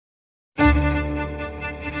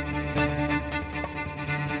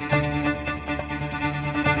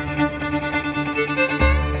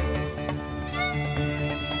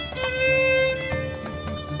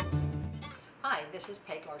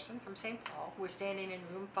Morrison from St. Paul. We're standing in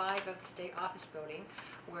room 5 of the State Office Building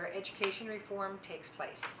where education reform takes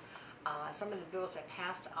place. Some of the bills that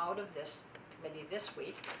passed out of this committee this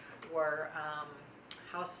week were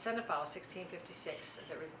Senate File 1656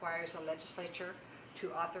 that requires the legislature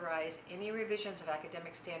to authorize any revisions of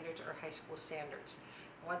academic standards or high school standards.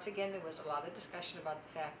 Once again, there was a lot of discussion about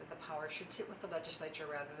the fact that the power should sit with the legislature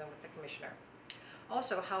rather than with the commissioner.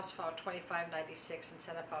 Also, House File 2596 and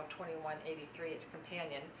Senate File 2183, its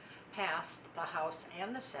companion, passed the House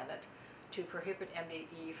and the Senate to prohibit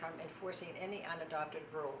MDE from enforcing any unadopted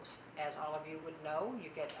rules. As all of you would know, you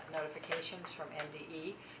get notifications from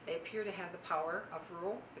MDE. They appear to have the power of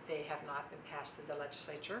rule, but they have not been passed through the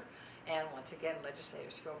legislature. And once again,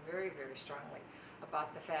 legislators feel very, very strongly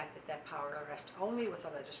about the fact that that power rests only with the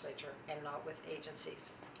legislature and not with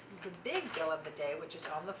agencies. The big bill of the day, which is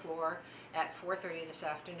on the floor at 4:30 this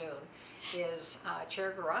afternoon, is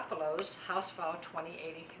Chair Garofalo's House File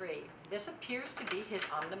 2083. This appears to be his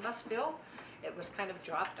omnibus bill. It was kind of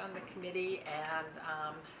dropped on the committee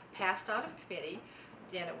and passed out of committee.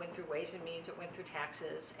 Then it went through Ways and Means, it went through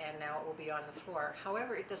taxes, and now it will be on the floor.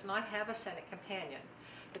 However, it does not have a Senate companion.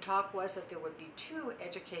 The talk was that there would be 2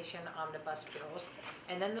 education omnibus bills,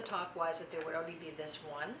 and then the talk was that there would only be this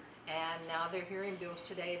one, and now they're hearing bills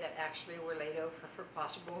today that actually were laid over for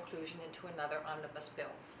possible inclusion into another omnibus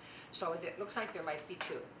bill. So it looks like there might be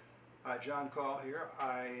 2. Hi, John Call here.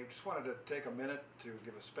 I just wanted to take a minute to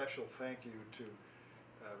give a special thank you to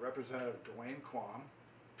Representative Dwayne Quam,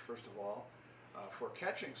 first of all, for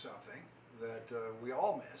catching something that we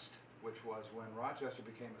all missed, which was when Rochester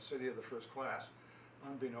became a city of the first class.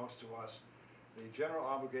 Unbeknownst to us, the general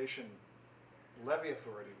obligation levy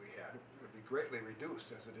authority we had would be greatly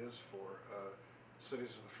reduced, as it is for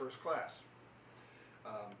cities of the first class.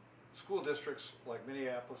 School districts like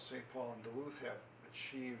Minneapolis, St. Paul, and Duluth have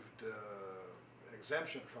achieved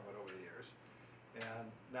exemption from it over the years,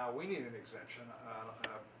 and now we need an exemption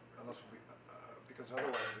because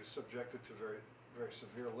otherwise we'll be subjected to very, very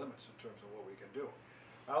severe limits in terms of what we can do.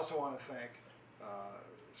 I also want to thank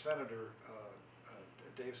Senator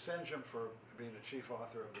Dave Senjum for being the chief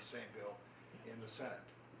author of the same bill in the Senate.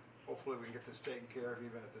 Hopefully we can get this taken care of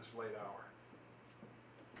even at this late hour.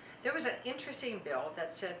 There was an interesting bill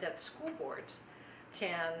that said that school boards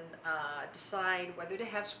can decide whether to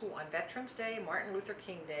have school on Veterans Day, Martin Luther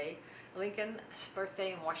King Day, Lincoln's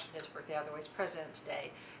birthday, and Washington's birthday, otherwise President's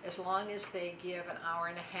Day, as long as they give an hour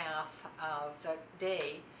and a half of the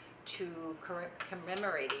day to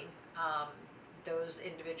commemorating those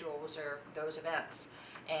individuals or those events.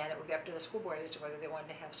 And it would be up to the school board as to whether they wanted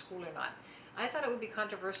to have school or not. I thought it would be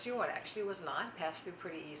controversial. It actually was not. It passed through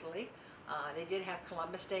pretty easily. They did have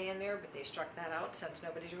Columbus Day in there, but they struck that out since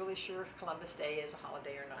nobody's really sure if Columbus Day is a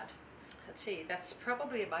holiday or not. Let's see, that's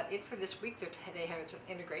probably about it for this week. They have an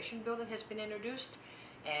integration bill that has been introduced,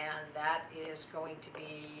 and that is going to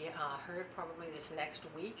be heard probably this next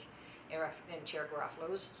week in Chair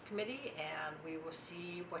Garofalo's committee, and we will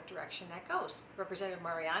see what direction that goes. Representative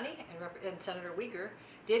Mariani and Senator Uyghur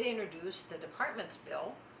did introduce the department's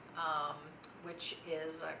bill, which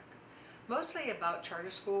is mostly about charter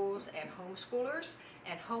schools and homeschoolers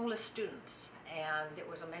and homeless students, and it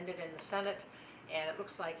was amended in the Senate, and it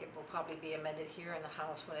looks like it will probably be amended here in the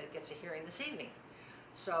House when it gets a hearing this evening.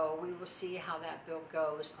 So we will see how that bill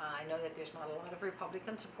goes. I know that there's not a lot of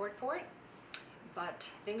Republican support for it, but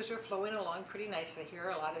things are flowing along pretty nicely here.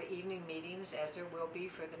 A lot of evening meetings, as there will be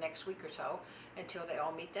for the next week or so, until they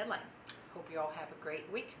all meet deadline. Hope you all have a great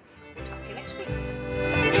week. We'll talk to you next week.